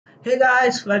Hey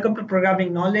guys, welcome to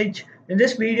Programming Knowledge. In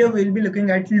this video, we'll be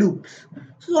looking at loops.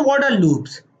 So, what are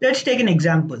loops? Let's take an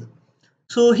example.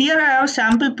 So, here I have a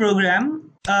sample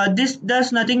program. This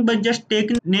does nothing but just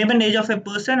take name and age of a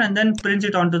person and then prints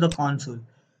it onto the console.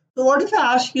 So, what if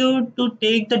I ask you to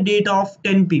take the data of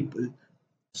 10 people?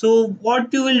 So,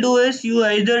 what you will do is you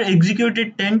either execute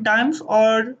it 10 times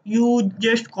or you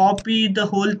just copy the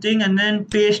whole thing and then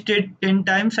paste it 10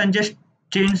 times and just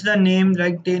change the name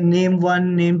like the name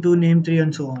 1, name 2, name 3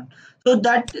 and so on. So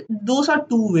that those are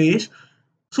two ways.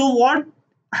 So what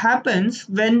happens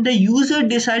when the user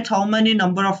decides how many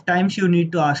number of times you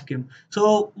need to ask him?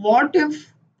 So what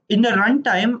if in the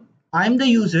runtime I'm the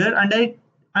user and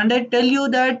I tell you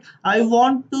that I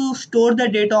want to store the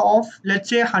data of let's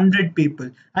say 100 people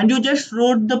and you just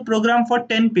wrote the program for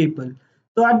 10 people.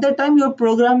 So at that time your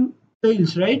program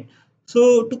fails, right?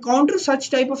 So to counter such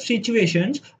type of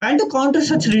situations and to counter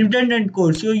such redundant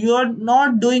code, so you are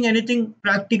not doing anything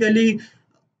practically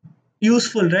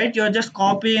useful, right? You're just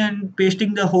copying and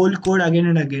pasting the whole code again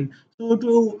and again. So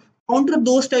to counter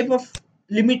those type of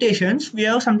limitations, we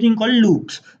have something called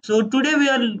loops. So today we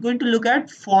are going to look at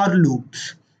for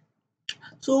loops.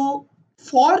 So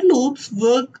for loops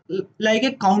work like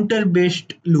a counter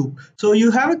based loop. So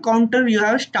you have a counter, you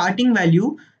have a starting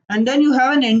value, and then you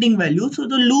have an ending value. So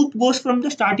the loop goes from the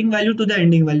starting value to the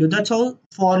ending value. That's how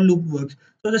for loop works.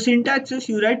 So the syntax is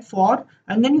you write for,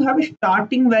 and then you have a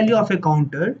starting value of a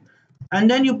counter, and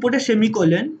then you put a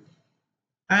semicolon,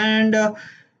 and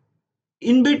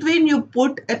in between you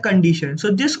put a condition.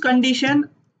 So this condition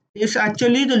is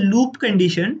actually the loop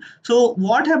condition. So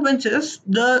what happens is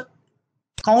the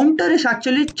counter is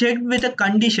actually checked with a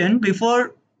condition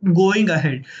before going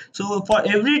ahead. So for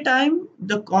every time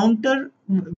the counter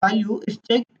value is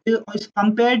checked, is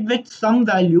compared with some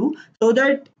value so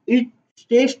that it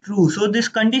stays true. So this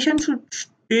condition should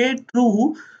stay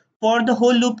true for the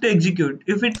whole loop to execute.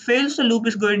 If it fails, the loop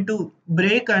is going to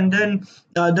break and then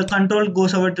the control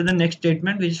goes over to the next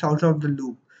statement which is out of the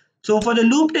loop. So for the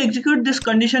loop to execute, this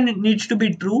condition it needs to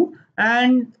be true,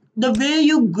 and the way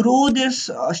you grow this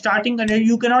starting condition,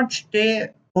 you cannot stay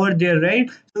over there, right?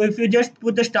 So if you just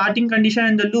put the starting condition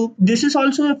in the loop, this is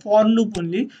also a for loop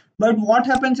only, but what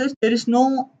happens is there is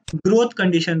no growth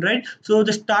condition, right? So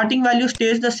the starting value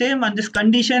stays the same and this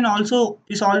condition also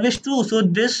is always true, so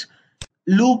this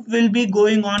loop will be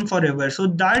going on forever. So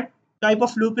that type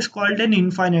of loop is called an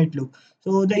infinite loop.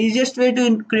 So the easiest way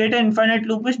to create an infinite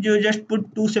loop is you just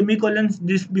put two semicolons,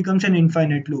 this becomes an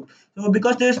infinite loop. So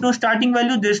because there is no starting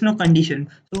value, there is no condition,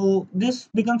 so this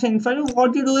becomes an infinite.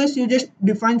 What you do is you just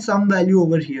define some value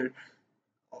over here,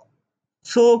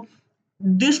 so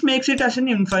this makes it as an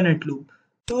infinite loop.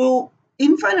 So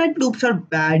infinite loops are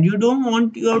bad. You don't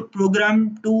want your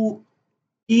program to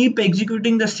keep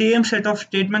executing the same set of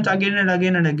statements again and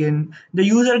again and again. The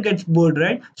user gets bored,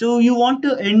 right? So you want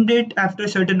to end it after a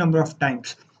certain number of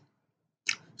times.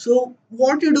 So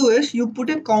what you do is you put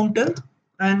a counter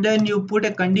and then you put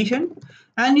a condition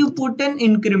and you put an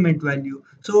increment value.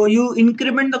 So you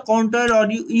increment the counter, or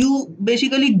you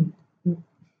basically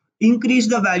increase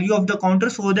the value of the counter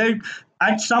so that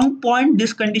at some point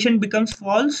this condition becomes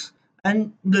false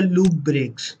and the loop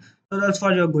breaks. So that's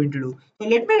what you're going to do. So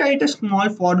let me write a small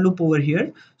for loop over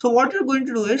here. So what you're going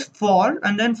to do is for,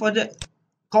 and then for the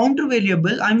counter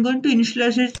variable I'm going to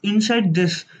initialize it inside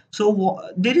this.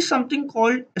 So there is something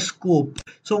called a scope.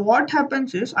 So what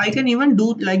happens is I can even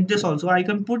do like this also. I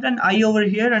can put an I over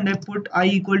here and I put I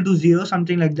equal to 0,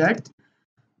 something like that.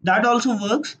 That also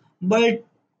works, but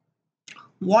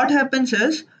what happens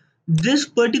is this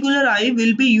particular I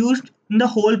will be used in the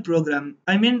whole program.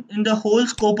 I mean in the whole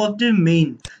scope of the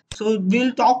main. So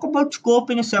we'll talk about scope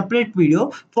in a separate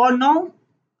video. For now,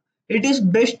 it is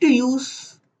best to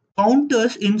use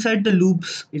counters inside the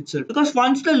loops itself, because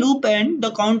once the loop ends,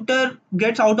 the counter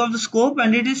gets out of the scope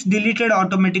and it is deleted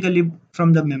automatically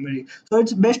from the memory. So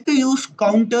it's best to use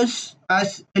counters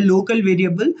as a local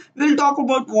variable. We'll talk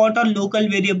about what are local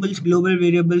variables, global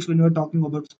variables when we're talking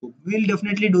about scope. We'll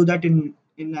definitely do that in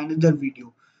another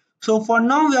video. So for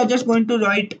now, we are just going to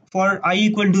write for I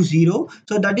equal to 0.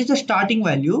 So that is the starting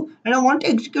value, and I want to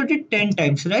execute it 10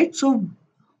 times, right? So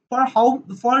for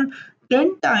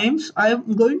 10 times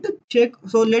I'm going to check.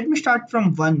 So let me start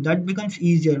from 1, that becomes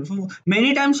easier. So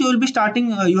many times you will be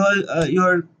starting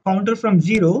your counter from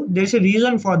 0. There's a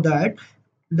reason for that,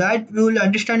 that we will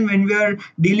understand when we are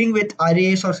dealing with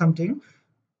arrays or something.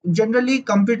 Generally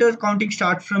computer counting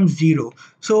starts from 0.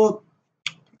 So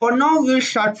for now we'll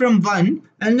start from 1,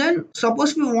 and then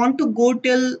suppose we want to go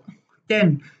till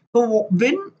 10. So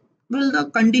when will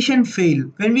the condition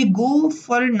fail? When we go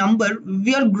for a number,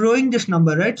 we are growing this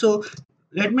number, right? So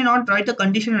let me not write the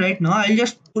condition right now. I'll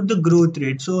just put the growth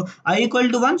rate. So I equal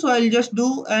to 1, so I'll just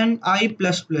do an I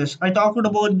plus plus. I talked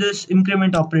about this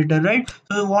increment operator, right?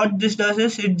 So what this does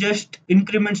is it just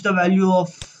increments the value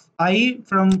of I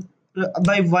from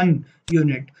by 1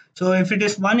 unit. So if it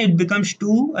is 1, it becomes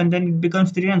 2, and then it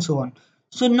becomes 3, and so on.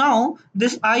 So now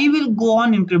this I will go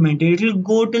on incrementing. It will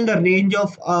go till the range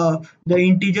of the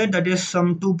integer, that is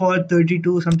some 2 power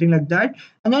 32, something like that,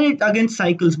 and then it again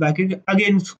cycles back. It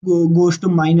again goes to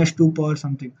minus 2 power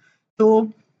something.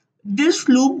 So this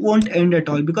loop won't end at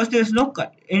all because there's no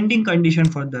ending condition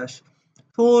for this.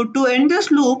 So to end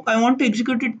this loop, I want to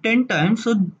execute it 10 times.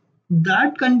 So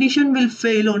that condition will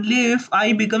fail only if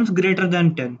I becomes greater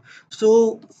than 10.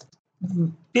 So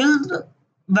till the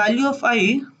value of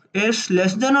I is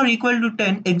less than or equal to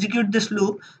 10, execute this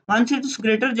loop. Once it is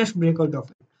greater, just break out of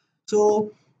it.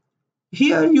 So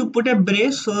here you put a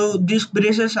brace. So these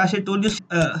braces, as I told you,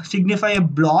 signify a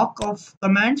block of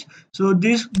commands. So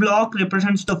this block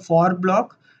represents the for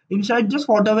block. Inside this,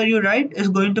 whatever you write is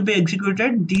going to be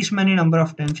executed these many number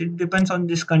of times. It depends on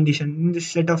this condition, in this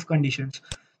set of conditions.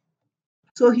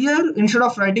 So here, instead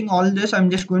of writing all this, I'm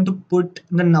just going to put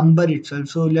the number itself.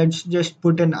 So let's just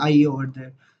put an I over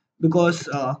there, because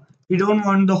we don't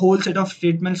want the whole set of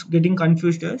statements getting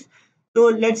confused us. So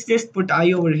let's just put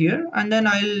I over here, and then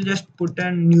I'll just put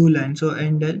a new line. So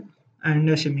end L and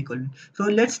a semicolon. So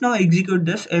let's now execute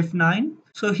this F9.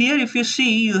 So here, if you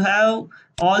see, you have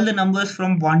all the numbers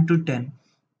from 1 to 10.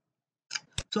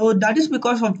 So that is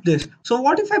because of this. So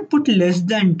what if I put less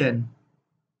than 10?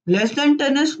 Less than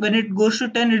 10 is when it goes to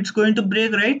 10, it's going to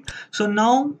break, right? So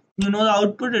now you know the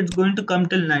output, it's going to come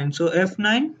till 9. So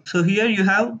F9. So here you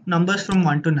have numbers from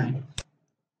 1 to 9.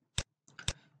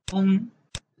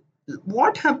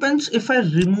 What happens if I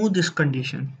remove this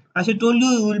condition? As I told you,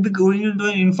 you will be going into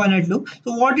an infinite loop.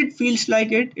 So what it feels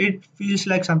like, it feels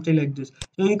like something like this.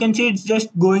 So you can see it's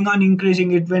just going on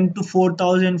increasing. It went to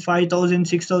 4,000, 5,000,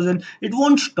 6,000. It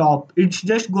won't stop. It's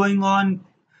just going on,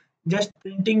 just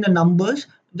printing the numbers.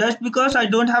 Just because I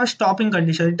don't have a stopping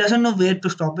condition, it doesn't know where to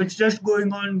stop. It's just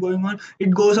going on, going on.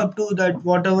 It goes up to that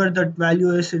whatever that value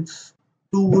is. It's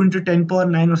 2 into 10 power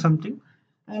 9 or something,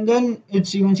 and then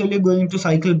it's eventually going to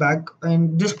cycle back,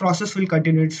 and this process will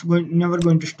continue. It's never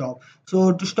going to stop.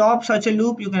 So to stop such a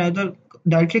loop, you can either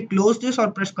directly close this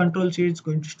or press Ctrl C. It's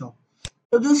going to stop.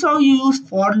 So this is how you use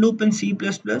for loop in C++.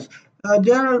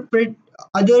 There are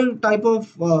other type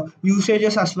of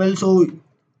usages as well. So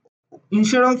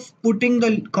instead of putting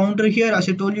the counter here, as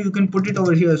I told you, you can put it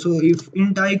over here. So if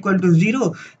int I equal to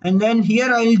 0, and then here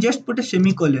I'll just put a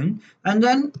semicolon, and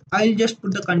then I'll just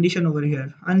put the condition over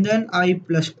here, and then I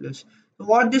plus plus. So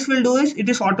what this will do is it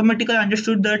is automatically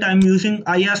understood that I'm using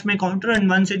I as my counter, and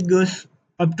once it goes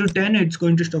up to 10, it's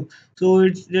going to stop. So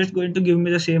it's just going to give me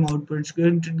the same output. It's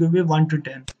going to give me 1 to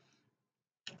 10.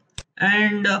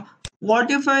 And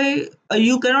what if I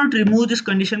you cannot remove this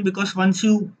condition, because once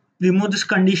you remove this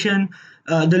condition,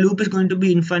 the loop is going to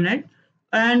be infinite.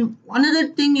 And another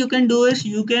thing you can do is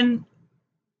you can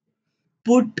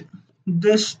put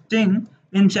this thing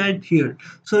inside here.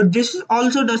 So this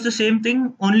also does the same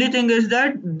thing. Only thing is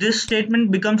that this statement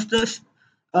becomes the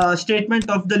statement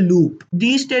of the loop.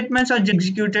 These statements are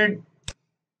executed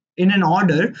in an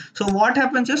order. So what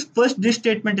happens is, first this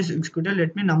statement is executed.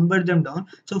 Let me number them down.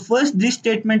 So first this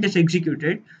statement is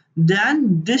executed,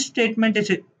 then this statement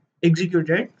is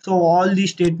executed. So all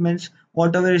these statements,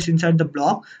 whatever is inside the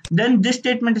block, then this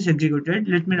statement is executed.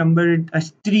 Let me number it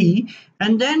as 3,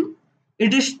 and then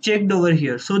it is checked over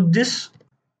here. So this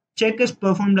check is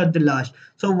performed at the last.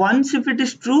 So once if it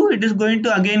is true, it is going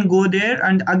to again go there,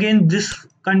 and again this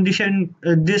condition,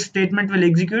 this statement will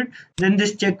execute, then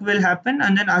this check will happen,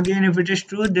 and then again if it is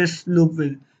true, this loop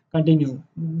will continue.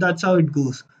 That's how it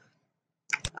goes.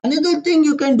 Another thing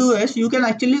you can do is you can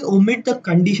actually omit the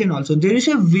condition also. There is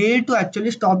a way to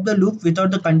actually stop the loop without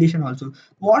the condition also.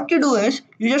 What you do is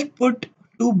you just put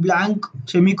two blank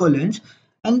semicolons,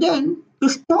 and then to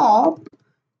stop,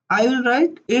 I will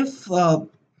write if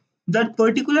that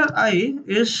particular I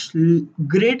is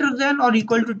greater than or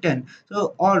equal to 10.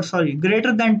 So, or sorry,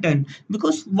 greater than 10.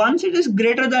 Because once it is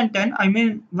greater than 10, I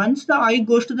mean, once the I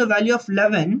goes to the value of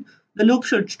 11, the loop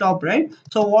should stop, right?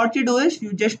 So what you do is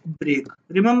you just break.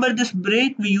 Remember this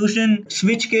break we use in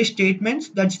switch case statements?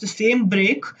 That's the same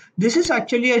break. This is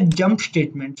actually a jump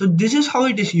statement. So this is how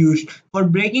it is used for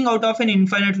breaking out of an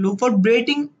infinite loop, for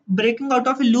breaking out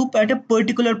of a loop at a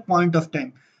particular point of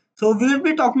time. So we will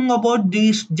be talking about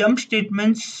these jump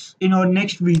statements in our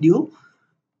next video.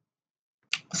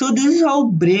 So this is how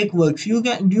break works. You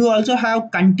also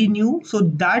have continue. So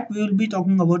that we will be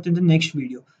talking about in the next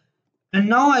video. And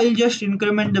now I'll just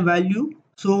increment the value.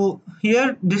 So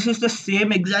here this is the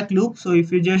same exact loop. So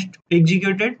if you just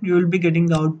execute it, you will be getting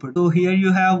the output. So here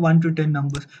you have 1 to 10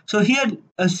 numbers. So here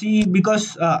see,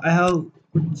 because I have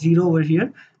put 0 over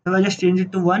here, if I just change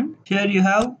it to 1, here you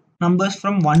have numbers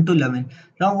from 1 to 11.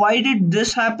 Now why did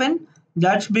this happen?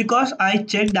 That's because I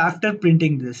checked after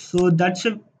printing this. So that's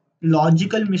a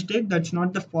logical mistake. That's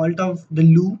not the fault of the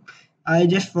loop. I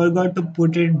just forgot to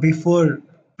put it before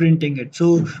printing it.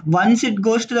 So once it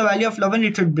goes to the value of 11,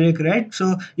 it should break, right?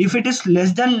 So if it is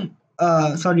less than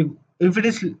sorry, if it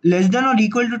is less than or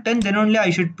equal to 10, then only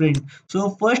I should print. So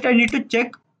first I need to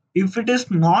check if it is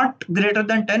not greater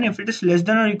than 10. If it is less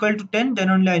than or equal to 10,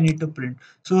 then only I need to print.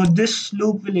 So this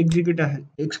loop will execute as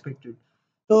expected.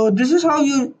 So this is how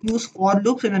you use for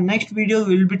loops. In the next video,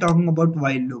 we will be talking about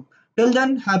while loop. Till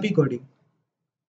then, happy coding.